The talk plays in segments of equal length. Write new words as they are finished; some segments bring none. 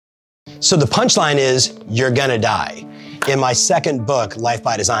So the punchline is you're gonna die. In my second book, Life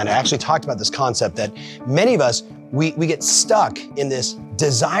by Design, I actually talked about this concept that many of us, we get stuck in this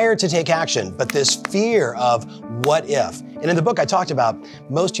desire to take action, but this fear of what if. And in the book, I talked about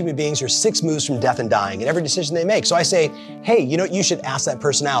most human beings are 6 moves from death and dying in every decision they make. So I say, hey, you know, you should ask that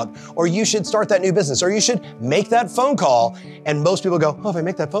person out, or you should start that new business, or you should make that phone call. And most people go, oh, if I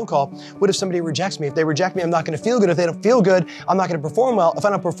make that phone call, what if somebody rejects me? If they reject me, I'm not gonna feel good. If they don't feel good, I'm not gonna perform well. If I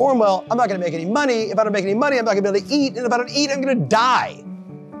don't perform well, I'm not gonna make any money. If I don't make any money, I'm not gonna be able to eat. And if I don't eat, I'm gonna die.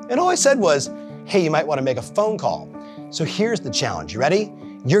 And all I said was, hey, you might wanna make a phone call. So here's the challenge, you ready?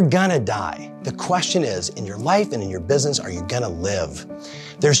 You're gonna die. The question is, in your life and in your business, are you gonna live?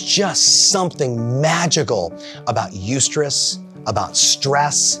 There's just something magical about eustress, about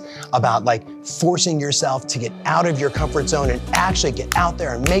stress, about like forcing yourself to get out of your comfort zone and actually get out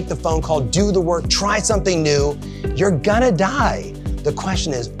there and make the phone call, do the work, try something new. You're gonna die. The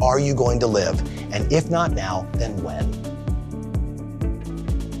question is, are you going to live? And if not now, then when?